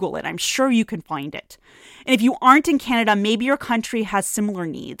just Google it. I'm sure you can find it. And if you aren't in Canada, maybe your country has similar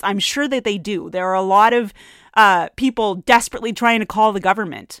needs. I'm sure that they do. There are a lot of people desperately trying to call the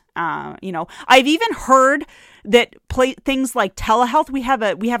government. I've even heard that things like telehealth. We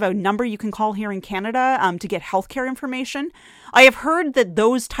have a number you can call here in Canada to get healthcare information. I have heard that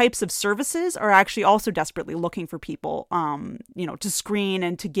those types of services are actually also desperately looking for people, to screen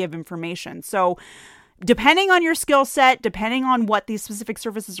and to give information. So depending on your skill set, depending on what these specific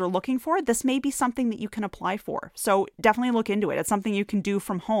services are looking for, this may be something that you can apply for. So definitely look into it. It's something you can do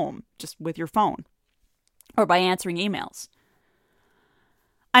from home, just with your phone or by answering emails.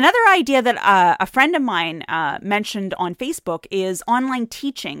 Another idea that a friend of mine mentioned on Facebook is online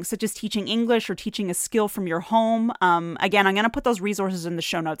teaching, such as teaching English or teaching a skill from your home. Again, I'm going to put those resources in the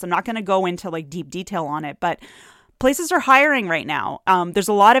show notes. I'm not going to go into deep detail on it, but places are hiring right now. There's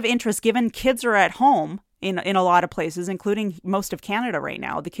a lot of interest given kids are at home in a lot of places, including most of Canada right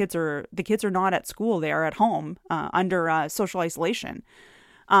now. The kids are not at school; they are at home under social isolation.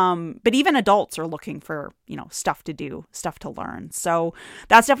 But even adults are looking for, stuff to do, stuff to learn. So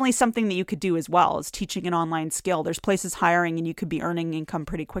that's definitely something that you could do as well, is teaching an online skill. There's places hiring and you could be earning income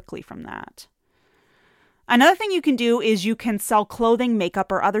pretty quickly from that. Another thing you can do is you can sell clothing,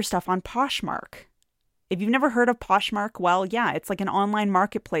 makeup, or other stuff on Poshmark. If you've never heard of Poshmark, well, yeah, it's like an online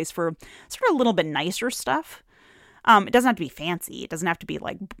marketplace for sort of a little bit nicer stuff. It doesn't have to be fancy. It doesn't have to be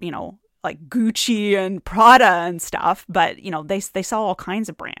like Gucci and Prada and stuff, but they sell all kinds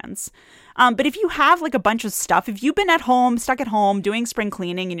of brands. But if you have a bunch of stuff, if you've been stuck at home doing spring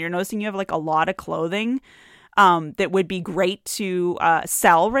cleaning and you're noticing you have a lot of clothing that would be great to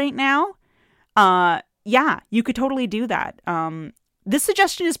sell right now, you could totally do that. This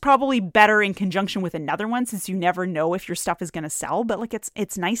suggestion is probably better in conjunction with another one, since you never know if your stuff is going to sell, but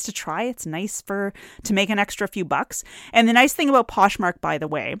it's nice to try. It's nice to make an extra few bucks. And the nice thing about Poshmark, by the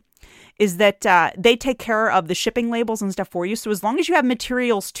way, is that they take care of the shipping labels and stuff for you. So as long as you have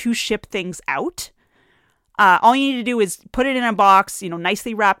materials to ship things out, all you need to do is put it in a box,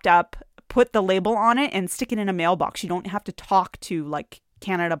 nicely wrapped up, put the label on it, and stick it in a mailbox. You don't have to talk to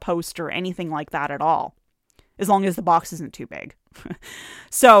Canada Post or anything like that at all, as long as the box isn't too big.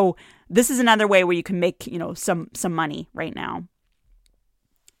 So this is another way where you can make, some money right now.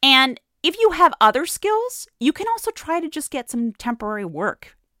 And if you have other skills, you can also try to just get some temporary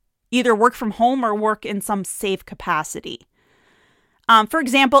work. Either work from home or work in some safe capacity. For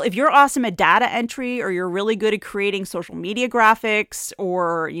example, if you're awesome at data entry, or you're really good at creating social media graphics,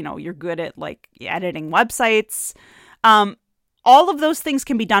 or, you're good at editing websites, all of those things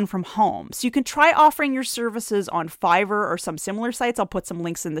can be done from home. So you can try offering your services on Fiverr or some similar sites. I'll put some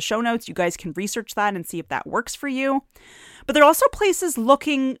links in the show notes. You guys can research that and see if that works for you. But there are also places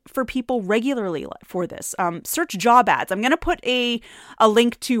looking for people regularly for this. Search job ads. I'm going to put a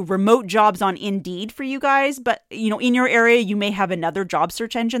link to remote jobs on Indeed for you guys. But, in your area, you may have another job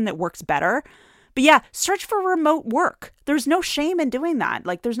search engine that works better. But yeah, search for remote work. There's no shame in doing that.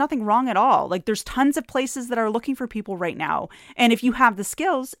 There's nothing wrong at all. There's tons of places that are looking for people right now. And if you have the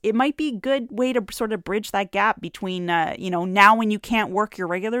skills, it might be a good way to sort of bridge that gap between, now when you can't work your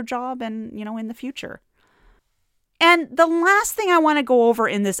regular job and, in the future. And the last thing I want to go over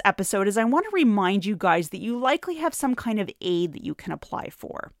in this episode is I want to remind you guys that you likely have some kind of aid that you can apply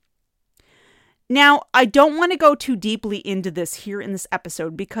for. Now, I don't want to go too deeply into this here in this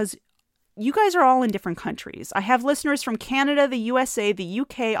episode because you guys are all in different countries. I have listeners from Canada, the USA, the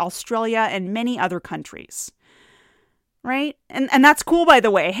UK, Australia, and many other countries. Right? And that's cool, by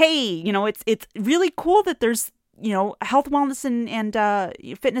the way. Hey, you know, it's really cool that there's, you know, health, wellness,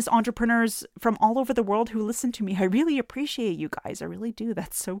 and fitness entrepreneurs from all over the world who listen to me. I really appreciate you guys. I really do.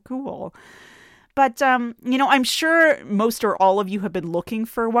 That's so cool. But, you know, I'm sure most or all of you have been looking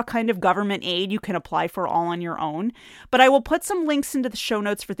for what kind of government aid you can apply for all on your own. But I will put some links into the show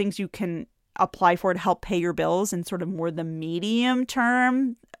notes for things you can apply for to help pay your bills in sort of more the medium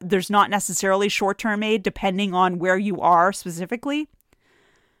term. There's not necessarily short-term aid depending on where you are specifically.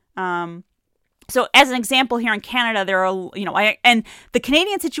 So as an example, here in Canada, there are, you know, and the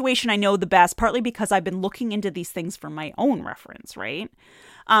Canadian situation I know the best, partly because I've been looking into these things for my own reference, right?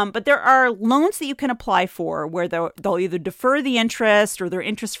 But there are loans that you can apply for where they'll either defer the interest or they're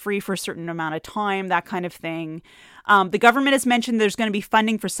interest-free for a certain amount of time, that kind of thing. The government has mentioned there's going to be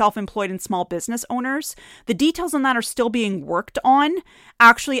funding for self-employed and small business owners. The details on that are still being worked on.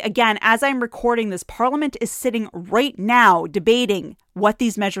 Actually, again, as I'm recording this, Parliament is sitting right now debating what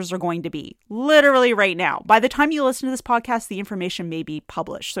these measures are going to be. Literally right now. By the time you listen to this podcast, the information may be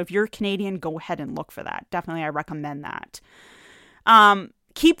published. So if you're Canadian, go ahead and look for that. Definitely, I recommend that.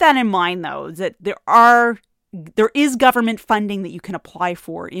 Keep that in mind, though, that there is government funding that you can apply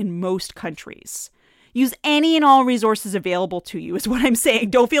for in most countries. Use any and all resources available to you is what I'm saying.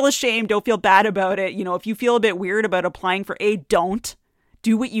 Don't feel ashamed. Don't feel bad about it. You know, if you feel a bit weird about applying for aid, don't.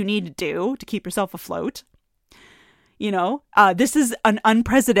 Do what you need to do to keep yourself afloat. You know, this is an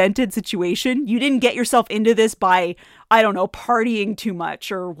unprecedented situation. You didn't get yourself into this by, I don't know, partying too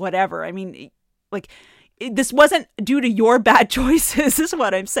much or whatever. I mean, like, this wasn't due to your bad choices, is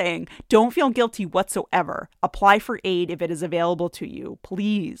what I'm saying. Don't feel guilty whatsoever. Apply for aid if it is available to you.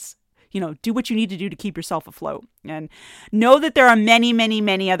 Please, you know, do what you need to do to keep yourself afloat. And know that there are many, many,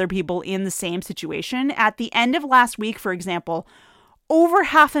 many other people in the same situation. At the end of last week, for example, over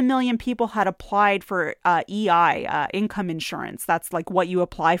 500,000 people had applied for EI, income insurance. That's like what you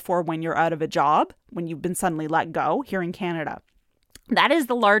apply for when you're out of a job, when you've been suddenly let go here in Canada. That is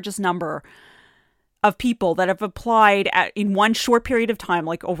the largest number of people that have applied in one short period of time,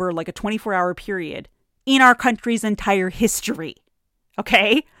 like over like a 24-hour period in our country's entire history.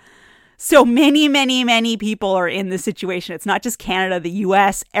 Okay? So many, many, many people are in this situation. It's not just Canada, the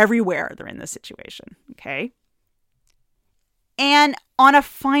US, everywhere they're in this situation. Okay? And on a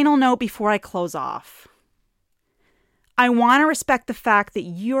final note before I close off, I want to respect the fact that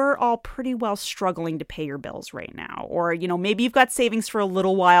you're all pretty well struggling to pay your bills right now. Or, you know, maybe you've got savings for a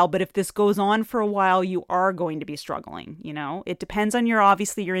little while, but if this goes on for a while, you are going to be struggling, you know? It depends on your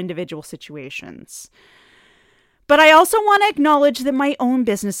individual situations. But I also want to acknowledge that my own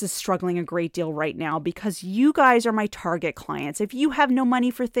business is struggling a great deal right now because you guys are my target clients. If you have no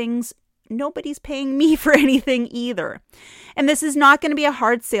money for things, nobody's paying me for anything either. And this is not going to be a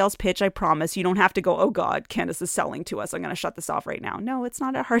hard sales pitch, I promise. You don't have to go, oh God, Candace is selling to us. I'm going to shut this off right now. No, it's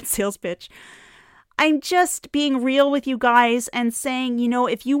not a hard sales pitch. I'm just being real with you guys and saying, you know,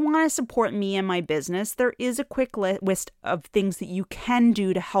 if you want to support me and my business, there is a quick list of things that you can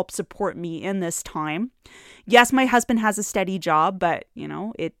do to help support me in this time. Yes, my husband has a steady job, but, you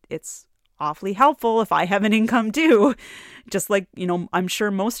know, it's awfully helpful if I have an income too. Just like, you know, I'm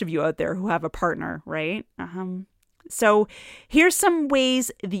sure most of you out there who have a partner, right? So here's some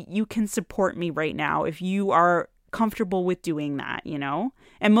ways that you can support me right now if you are comfortable with doing that, you know?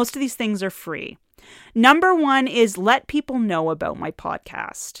 And most of these things are free. Number one is let people know about my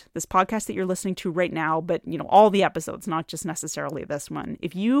podcast, this podcast that you're listening to right now, but, you know, all the episodes, not just necessarily this one.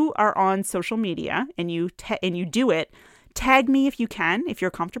 If you are on social media and you do it, tag me if you can, if you're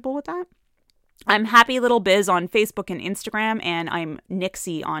comfortable with that. I'm Happy Little Biz on Facebook and Instagram, and I'm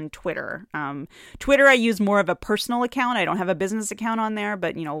Nixie on Twitter. Twitter, I use more of a personal account. I don't have a business account on there,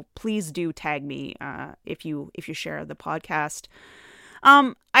 but, you know, please do tag me if you share the podcast.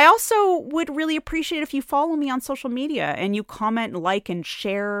 I also would really appreciate if you follow me on social media and you comment, like, and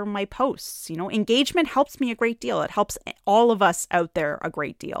share my posts. You know, engagement helps me a great deal. It helps all of us out there a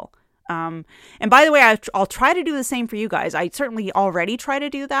great deal. And by the way, I'll try to do the same for you guys. I certainly already try to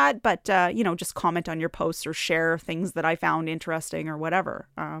do that, but, you know, just comment on your posts or share things that I found interesting or whatever.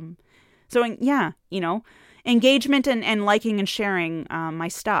 So yeah, you know, engagement and liking and sharing my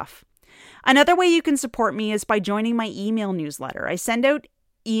stuff. Another way you can support me is by joining my email newsletter. I send out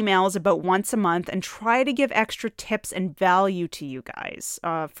emails about once a month and try to give extra tips and value to you guys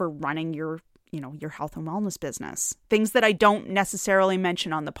for running your health and wellness business. Things that I don't necessarily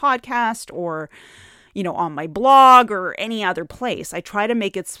mention on the podcast or, you know, on my blog or any other place. I try to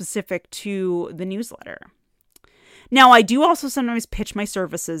make it specific to the newsletter. Now, I do also sometimes pitch my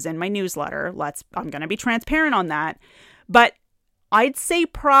services in my newsletter. I'm going to be transparent on that. But I'd say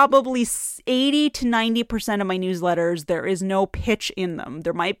probably 80 to 90% of my newsletters, there is no pitch in them.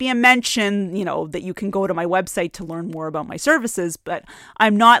 There might be a mention, that you can go to my website to learn more about my services, but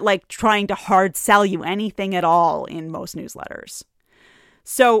I'm not like trying to hard sell you anything at all in most newsletters.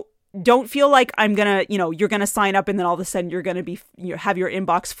 So don't feel like I'm going to, you're going to sign up and then all of a sudden you're going to have your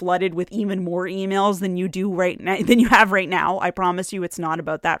inbox flooded with even more emails than you do right now, than you have right now. I promise you it's not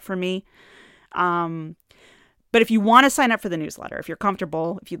about that for me. But if you want to sign up for the newsletter, if you're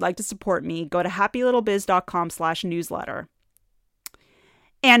comfortable, if you'd like to support me, go to happylittlebiz.com/newsletter.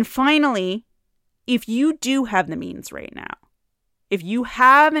 And finally, if you do have the means right now, if you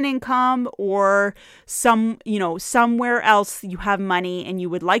have an income or somewhere else you have money and you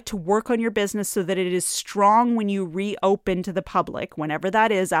would like to work on your business so that it is strong when you reopen to the public, whenever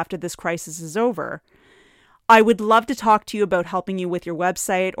that is after this crisis is over, I would love to talk to you about helping you with your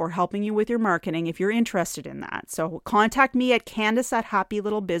website or helping you with your marketing if you're interested in that. So contact me at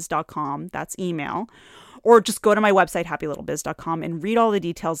Candice@happylittlebiz.com. That's email. Or just go to my website, happylittlebiz.com, and read all the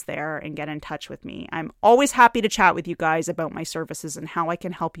details there and get in touch with me. I'm always happy to chat with you guys about my services and how I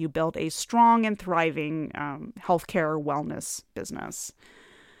can help you build a strong and thriving healthcare wellness business.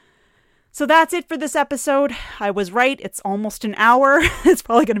 So that's it for this episode. I was right. It's almost an hour. It's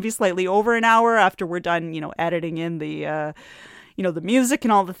probably going to be slightly over an hour after we're done, editing in the, the music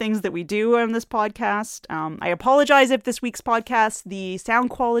and all the things that we do on this podcast. I apologize if this week's podcast, the sound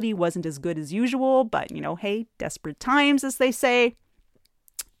quality wasn't as good as usual, but, hey, desperate times, as they say.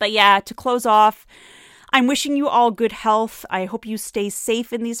 But yeah, to close off, I'm wishing you all good health. I hope you stay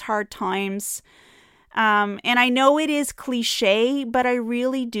safe in these hard times. And I know it is cliche, but I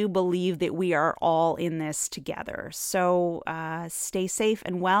really do believe that we are all in this together. So stay safe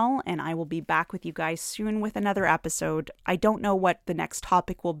and well, and I will be back with you guys soon with another episode. I don't know what the next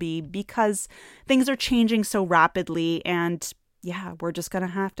topic will be because things are changing so rapidly, and yeah, we're just going to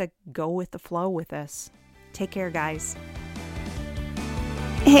have to go with the flow with this. Take care, guys.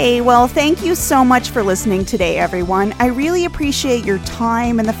 Hey, well, thank you so much for listening today, everyone. I really appreciate your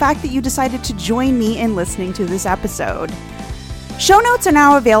time and the fact that you decided to join me in listening to this episode. Show notes are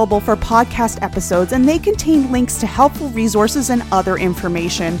now available for podcast episodes, and they contain links to helpful resources and other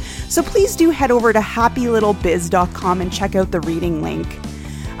information. So please do head over to happylittlebiz.com and check out the reading link.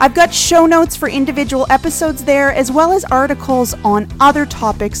 I've got show notes for individual episodes there, as well as articles on other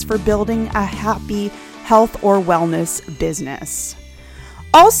topics for building a happy health or wellness business.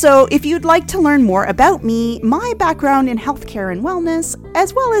 Also, if you'd like to learn more about me, my background in healthcare and wellness,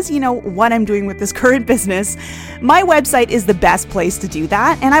 as well as, what I'm doing with this current business, my website is the best place to do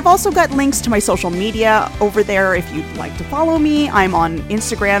that. And I've also got links to my social media over there if you'd like to follow me. I'm on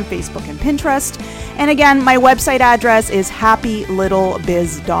Instagram, Facebook, and Pinterest. And again, my website address is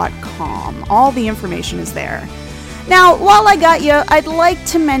happylittlebiz.com. All the information is there. Now, while I got you, I'd like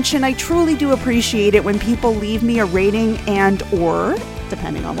to mention I truly do appreciate it when people leave me a rating and/or,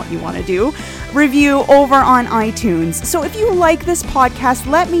 depending on what you want to do, review over on iTunes. So if you like this podcast,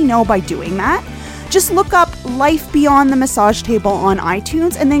 let me know by doing that. Just look up Life Beyond the Massage Table on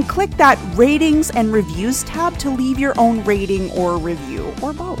iTunes and then click that Ratings and Reviews tab to leave your own rating or review,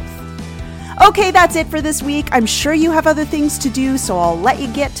 or both. Okay, that's it for this week. I'm sure you have other things to do, so I'll let you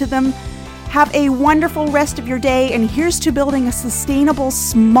get to them. Have a wonderful rest of your day, and here's to building a sustainable,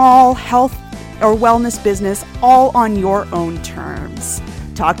 small health or wellness business all on your own terms.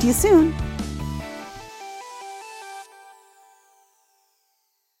 Talk to you soon.